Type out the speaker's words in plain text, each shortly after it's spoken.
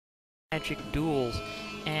Magic Duels,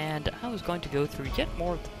 and I was going to go through yet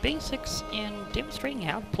more of the basics in demonstrating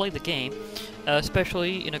how to play the game,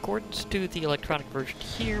 especially in accordance to the electronic version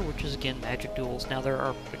here, which is again Magic Duels. Now there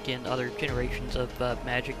are again other generations of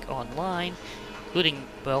Magic Online, including,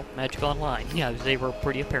 well, Magic Online. Yeah, they were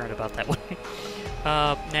pretty apparent about that one.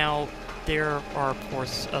 Now, there are, of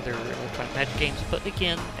course, other electronic Magic games, but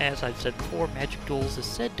again, as I've said before, Magic Duels is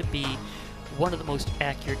said to be one of the most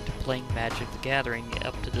accurate to playing Magic the Gathering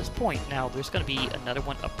up to this point. Now, there's going to be another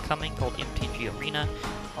one upcoming called MTG Arena.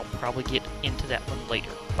 I'll probably get into that one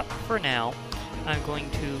later. But for now, I'm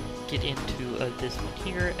going to get into this one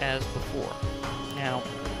here as before. Now,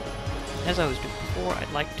 as I was doing before,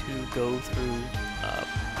 I'd like to go through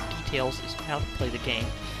details as to how to play the game,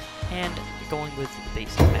 and going with the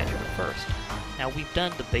basic Magic first. Now, we've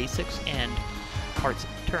done the basics and parts of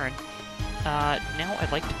the turn. Now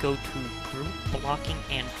I'd like to go to group blocking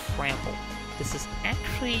and trample. This is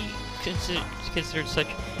actually considered such...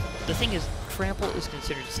 The thing is, trample is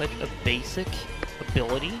considered such a basic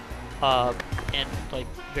ability, and like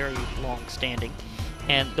very long-standing.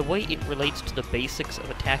 And the way it relates to the basics of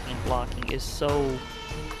attacking and blocking is so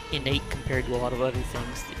innate compared to a lot of other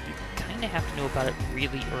things that you kind of have to know about it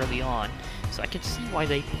really early on. So I can see why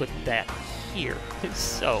they put that here.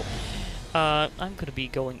 So... I'm going to be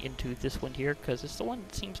going into this one here, because it's the one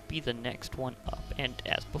that seems to be the next one up. And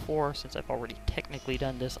as before, since I've already technically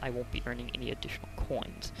done this, I won't be earning any additional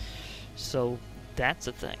coins. So, that's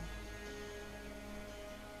a thing.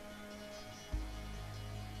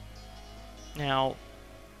 Now,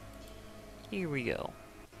 here we go.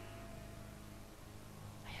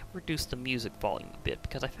 I have reduced the music volume a bit,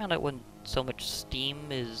 because I found out when so much steam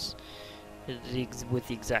is with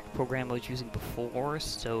the exact program I was using before,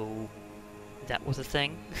 so... that was a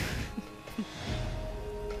thing.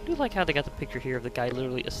 I do like how they got the picture here of the guy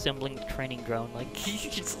literally assembling the training drone. Like,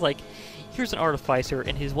 it's like, here's an artificer,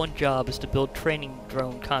 and his one job is to build training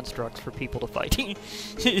drone constructs for people to fight.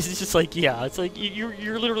 It's just like, yeah, it's like,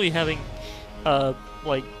 you're literally having,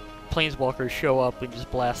 like, planeswalkers show up and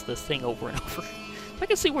just blast this thing over and over. I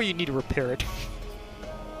can see where you need to repair it.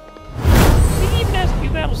 It even has a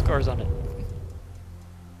few battle scars on it.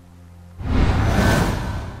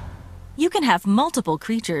 You can have multiple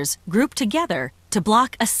creatures grouped together to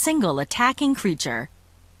block a single attacking creature.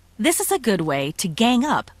 This is a good way to gang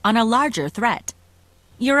up on a larger threat.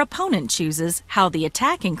 Your opponent chooses how the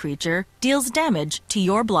attacking creature deals damage to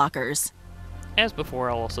your blockers. As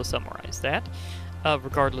before, I'll also summarize that,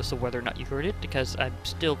 regardless of whether or not you heard it, because I'm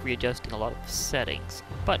still readjusting a lot of settings.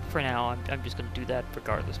 But for now, I'm just going to do that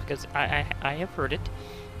regardless, because I have heard it,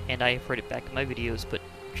 and I have heard it back in my videos, but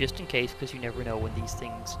just in case, because you never know when these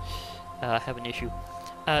things... have an issue.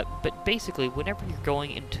 But basically, whenever you're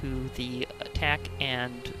going into the attack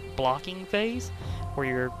and blocking phase, where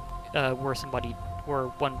you're, where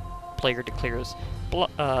one player declares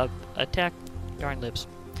attack, darn lips.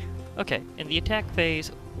 Okay, in the attack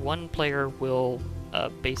phase, one player will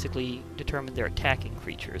basically determine their attacking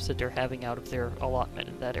creatures that they're having out of their allotment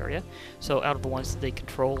in that area. So out of the ones that they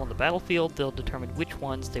control on the battlefield, they'll determine which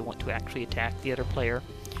ones they want to actually attack the other player.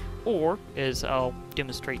 Or, as I'll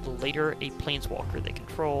demonstrate later, a planeswalker they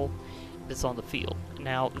control that's on the field.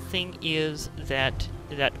 Now, the thing is that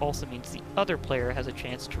that also means the other player has a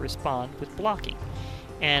chance to respond with blocking,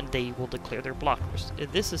 and they will declare their blockers.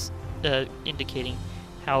 This is indicating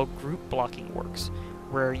how group blocking works,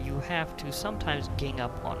 where you have to sometimes gang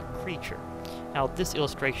up on a creature. Now, this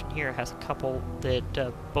illustration here has a couple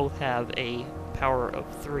that both have a power of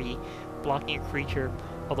 3, blocking a creature.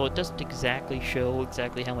 Although it doesn't exactly show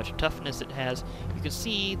exactly how much toughness it has, you can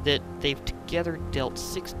see that they've together dealt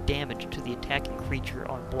 6 damage to the attacking creature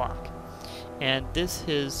on block. And this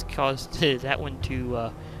has caused that one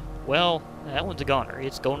to, well, that one's a goner.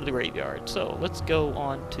 It's going to the graveyard. So let's go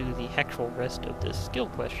on to the actual rest of this skill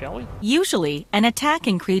quest, shall we? Usually, an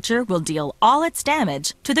attacking creature will deal all its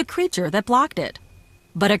damage to the creature that blocked it.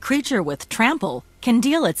 But a creature with trample can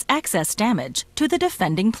deal its excess damage to the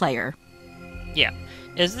defending player. Yeah.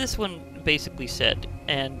 As this one basically said,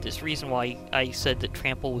 and this reason why I said that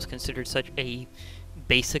trample was considered such a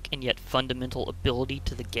basic and yet fundamental ability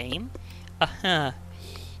to the game,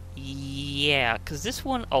 yeah, because this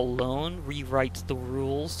one alone rewrites the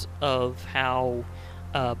rules of how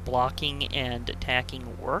blocking and attacking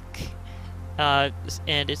work, and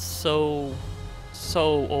it's so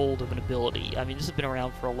old of an ability. I mean, this has been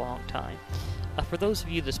around for a long time. For those of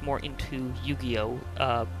you that's more into Yu-Gi-Oh!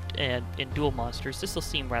 And Duel Monsters, this will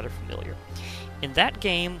seem rather familiar. In that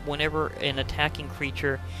game, whenever an attacking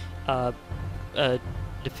creature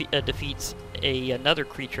defeats another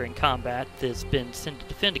creature in combat that's been sent to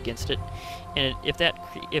defend against it, and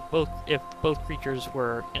if both creatures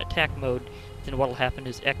were in attack mode, then what will happen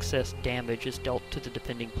is excess damage is dealt to the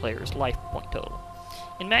defending player's life point total.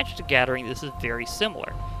 In Magic the Gathering, this is very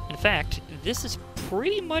similar. In fact, this is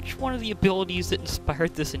pretty much one of the abilities that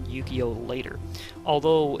inspired this in Yu-Gi-Oh! Later.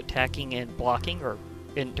 Although attacking and blocking, or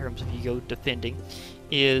in terms of Yu-Gi-Oh! Defending,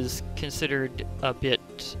 is considered a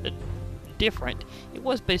bit different, it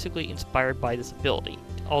was basically inspired by this ability.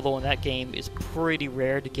 Although in that game, it's pretty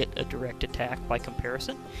rare to get a direct attack by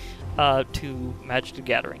comparison to Magic the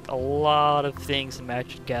Gathering. A lot of things in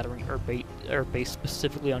Magic the Gathering are based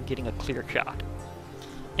specifically on getting a clear shot.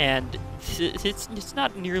 And it's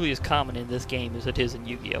not nearly as common in this game as it is in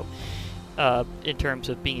Yu-Gi-Oh! In terms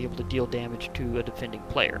of being able to deal damage to a defending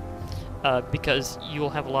player. Because you'll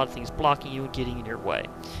have a lot of things blocking you and getting in your way.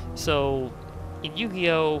 So, in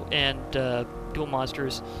Yu-Gi-Oh! And Duel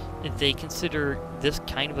Monsters, they consider this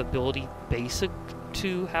kind of ability basic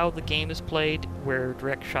to how the game is played, where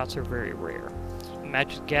direct shots are very rare. In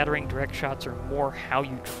Magic the Gathering, direct shots are more how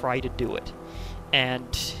you try to do it. And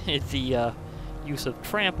the use of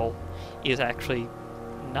trample is actually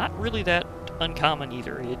not really that uncommon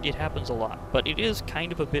either. It happens a lot, but it is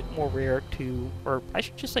kind of a bit more rare to, or I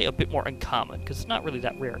should just say a bit more uncommon, because it's not really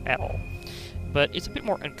that rare at all. But it's a bit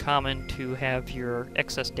more uncommon to have your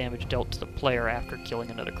excess damage dealt to the player after killing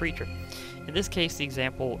another creature. In this case, the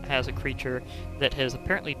example has a creature that has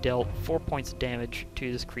apparently dealt 4 points of damage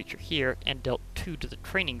to this creature here, and dealt 2 to the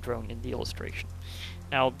training drone in the illustration.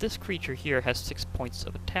 Now, this creature here has 6 points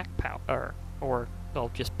of attack power, or well,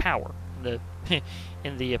 just power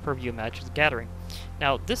in the purview of Magic the Gathering.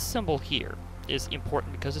 Now, this symbol here is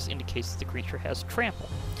important because this indicates that the creature has trample.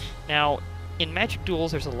 Now, in Magic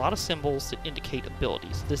Duels, there's a lot of symbols that indicate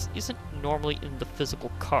abilities. This isn't normally in the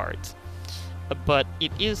physical cards, but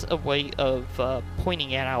it is a way of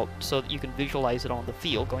pointing it out so that you can visualize it on the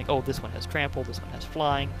field, going, oh, this one has trample, this one has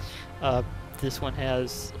flying, this one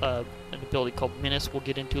has an ability called Menace we'll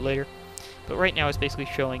get into later. But right now it's basically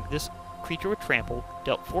showing this creature with trample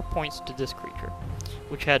dealt 4 points to this creature,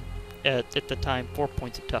 which had, at the time, 4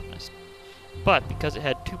 points of toughness. But because it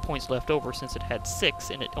had 2 points left over, since it had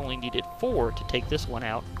 6 and it only needed 4 to take this one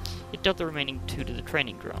out, it dealt the remaining 2 to the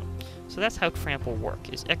training drone. So that's how trample works,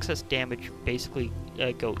 is excess damage basically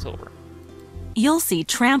goes over. You'll see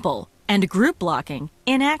trample and group blocking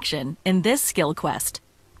in action in this skill quest.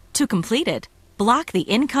 To complete it, block the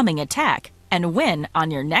incoming attack and win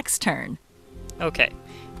on your next turn. Okay,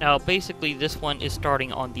 now basically this one is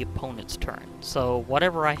starting on the opponent's turn, so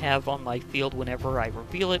whatever I have on my field whenever I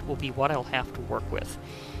reveal it will be what I'll have to work with.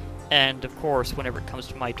 And of course, whenever it comes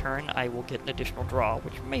to my turn, I will get an additional draw,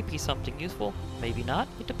 which may be something useful, maybe not.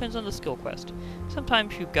 It depends on the skill quest.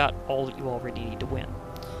 Sometimes you've got all that you already need to win.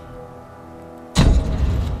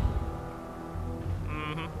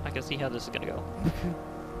 I can see how this is gonna go.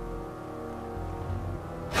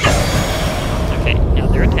 Okay, now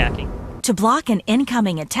they're attacking. To block an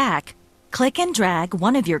incoming attack, click and drag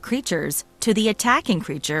one of your creatures to the attacking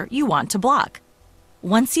creature you want to block.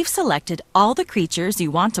 Once you've selected all the creatures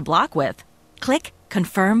you want to block with, click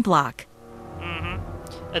Confirm Block.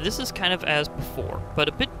 This is kind of as before, but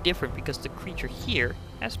a bit different because the creature here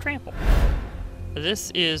has trample.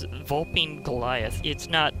 This is Vulpine Goliath. It's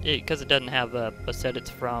not, because it doesn't have a set it's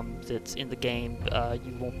from that's in the game,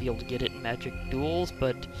 you won't be able to get it in Magic Duels,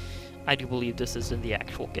 but I do believe this is in the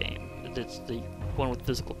actual game. It's the one with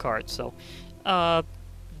physical cards, so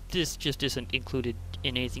this just isn't included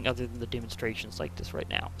in anything other than the demonstrations like this right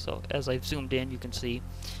now. So as I've zoomed in, you can see,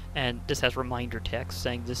 and this has reminder text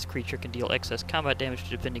saying this creature can deal excess combat damage to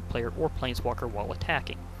defending player or planeswalker while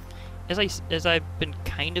attacking. As I've been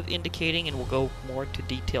kind of indicating, and we'll go more into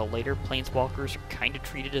detail later, planeswalkers are kind of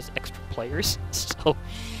treated as extra players, so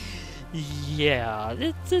yeah,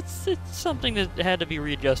 it's something that had to be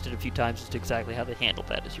readjusted a few times as to exactly how they handled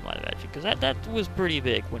that, as you might imagine, because that was pretty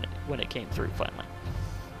big when it came through finally.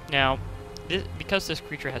 Now, because this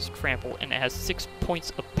creature has trample and it has 6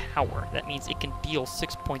 points of power, that means it can deal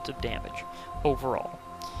 6 points of damage overall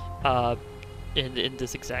in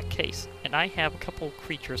this exact case. And I have a couple of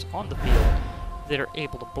creatures on the field that are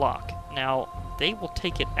able to block. Now, they will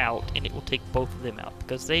take it out, and it will take both of them out,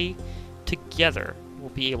 because they together will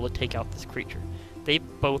be able to take out this creature. They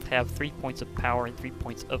both have 3 points of power and 3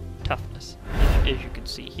 points of toughness, as you can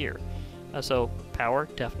see here. So, power,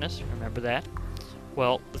 toughness, remember that.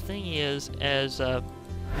 Well, the thing is, as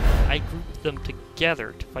I group them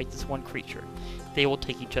together to fight this one creature, they will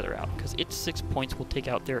take each other out, because its 6 points will take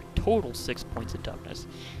out their total 6 points of toughness,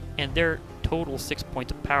 and their total 6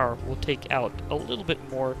 points of power will take out a little bit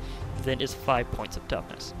more than its 5 points of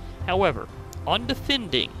toughness. However, On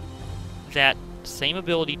defending, that same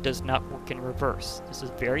ability does not work in reverse. This is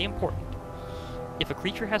very important. If a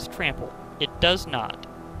creature has trample, it does not,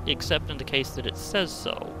 except in the case that it says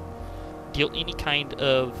so, deal any kind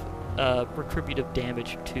of retributive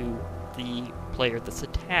damage to the player that's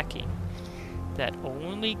attacking. That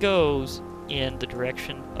only goes in the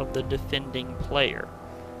direction of the defending player.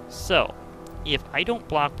 So, if I don't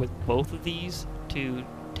block with both of these to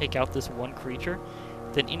take out this one creature,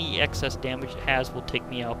 then any excess damage it has will take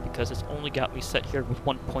me out because it's only got me set here with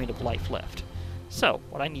 1 point of life left. So,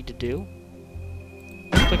 what I need to do,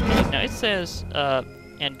 click these. Now it says,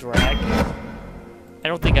 and drag. I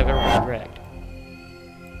don't think I've ever been dragged.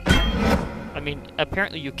 I mean,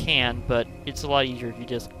 apparently you can, but it's a lot easier if you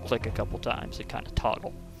just click a couple times and kind of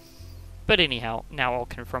toggle. But anyhow, now I'll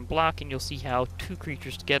confirm block, and you'll see how two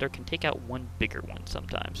creatures together can take out one bigger one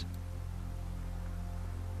sometimes.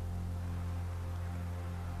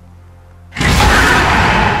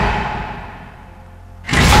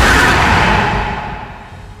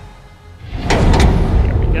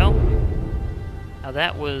 There we go. Now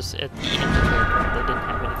that was at the end of the turn. They didn't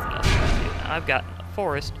have anything else to do. Now I've got a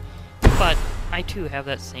forest, but I too have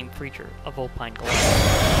that same creature, a Vulpine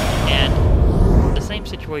Goliath. And the same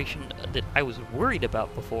situation that I was worried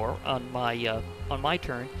about before on my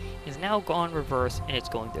turn is now gone reverse, and it's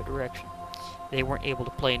going their direction. They weren't able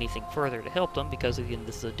to play anything further to help them because, again,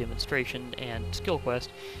 this is a demonstration and skill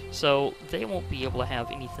quest, so they won't be able to have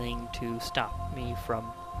anything to stop me from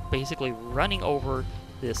basically running over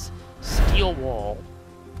this steel wall,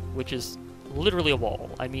 which is literally a wall.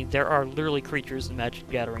 I mean, there are literally creatures in Magic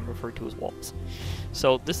the Gathering referred to as walls.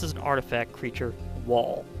 So this is an artifact creature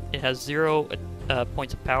wall. It has 0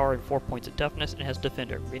 points of power and 4 points of toughness, and it has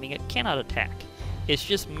defender, meaning it cannot attack. It's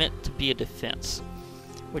just meant to be a defense,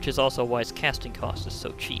 which is also why its casting cost is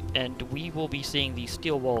so cheap. And we will be seeing these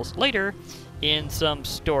steel walls later in some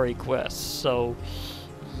story quests. So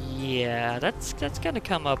yeah, that's gonna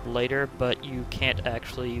come up later, but you can't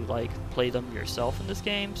actually like play them yourself in this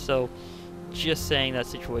game. So just saying that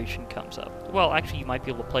situation comes up. Well, actually, you might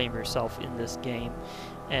be able to play them yourself in this game,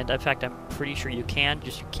 and in fact, I'm pretty sure you can.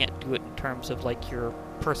 Just you can't do it in terms of like your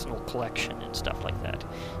personal collection and stuff like that.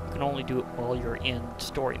 You can only do it while you're in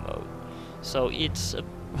story mode. So it's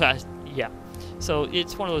yeah. So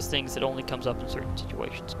it's one of those things that only comes up in certain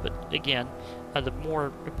situations. But again, the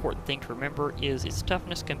more important thing to remember is its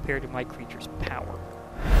toughness compared to my creature's power.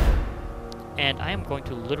 And I am going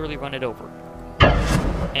to literally run it over.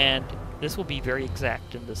 And this will be very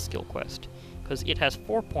exact in this skill quest, because it has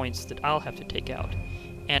 4 points that I'll have to take out.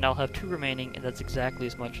 And I'll have 2 remaining, and that's exactly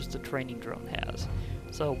as much as the training drone has.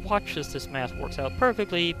 So watch as this math works out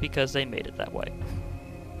perfectly, because they made it that way.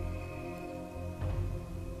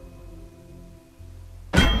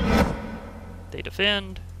 They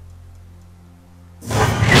defend.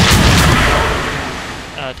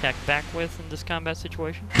 Attack back with in this combat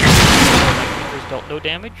situation. My creatures dealt no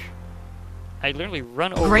damage. I literally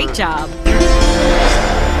run over... Great job!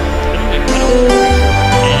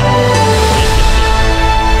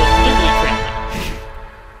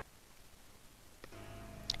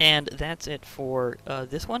 And that's it for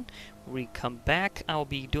this one. When we come back, I'll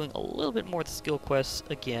be doing a little bit more of the skill quests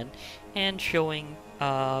again, and showing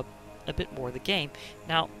a bit more of the game.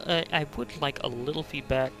 Now, I would like a little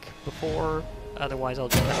feedback before, otherwise I'll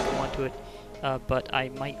just have to go on to it. But I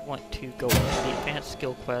might want to go into the advanced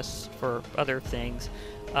skill quests for other things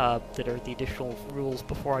that are the additional rules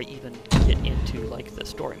before I even get into like the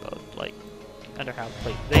story mode, like under how to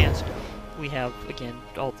play advanced. We have, again,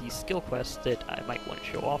 all these skill quests that I might want to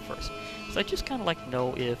show off first. So I just kind of like to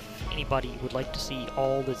know if anybody would like to see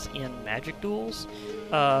all that's in Magic Duels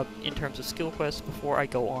in terms of skill quests before I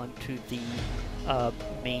go on to the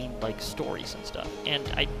main like stories and stuff. And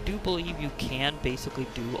I do believe you can basically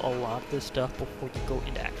do a lot of this stuff before you go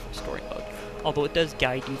into actual story mode, although it does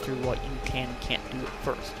guide you through what you can and can't do at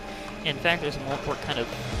first. In fact, there's a moment where it kind of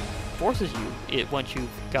forces you, once you've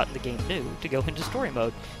gotten the game new, to go into story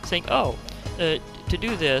mode, saying, oh, to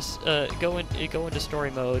do this, go into story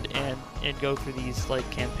mode and go through these like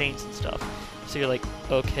campaigns and stuff. So you're like,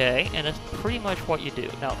 okay, and that's pretty much what you do.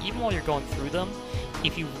 Now, even while you're going through them,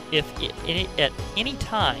 at any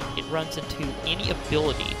time it runs into any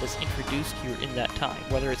ability that's introduced here in that time,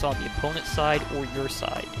 whether it's on the opponent's side or your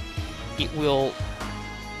side, it will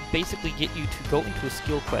basically get you to go into a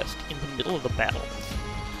skill quest in the middle of the battle.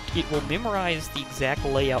 It will memorize the exact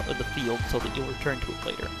layout of the field so that you'll return to it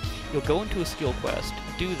later. You'll go into a skill quest,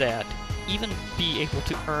 do that, even be able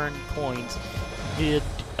to earn coins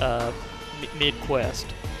mid-quest,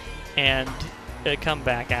 and come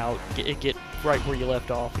back out, get right where you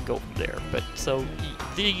left off, and go from there. But so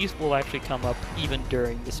these will actually come up even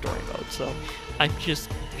during the story mode. So I'm just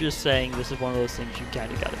saying this is one of those things you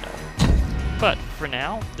kind of gotta know. But for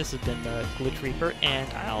now, this has been Glitch Reaper,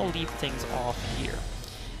 and I'll leave things off here.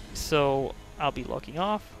 So I'll be logging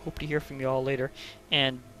off. Hope to hear from you all later,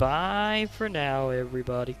 and bye for now,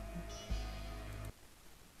 everybody.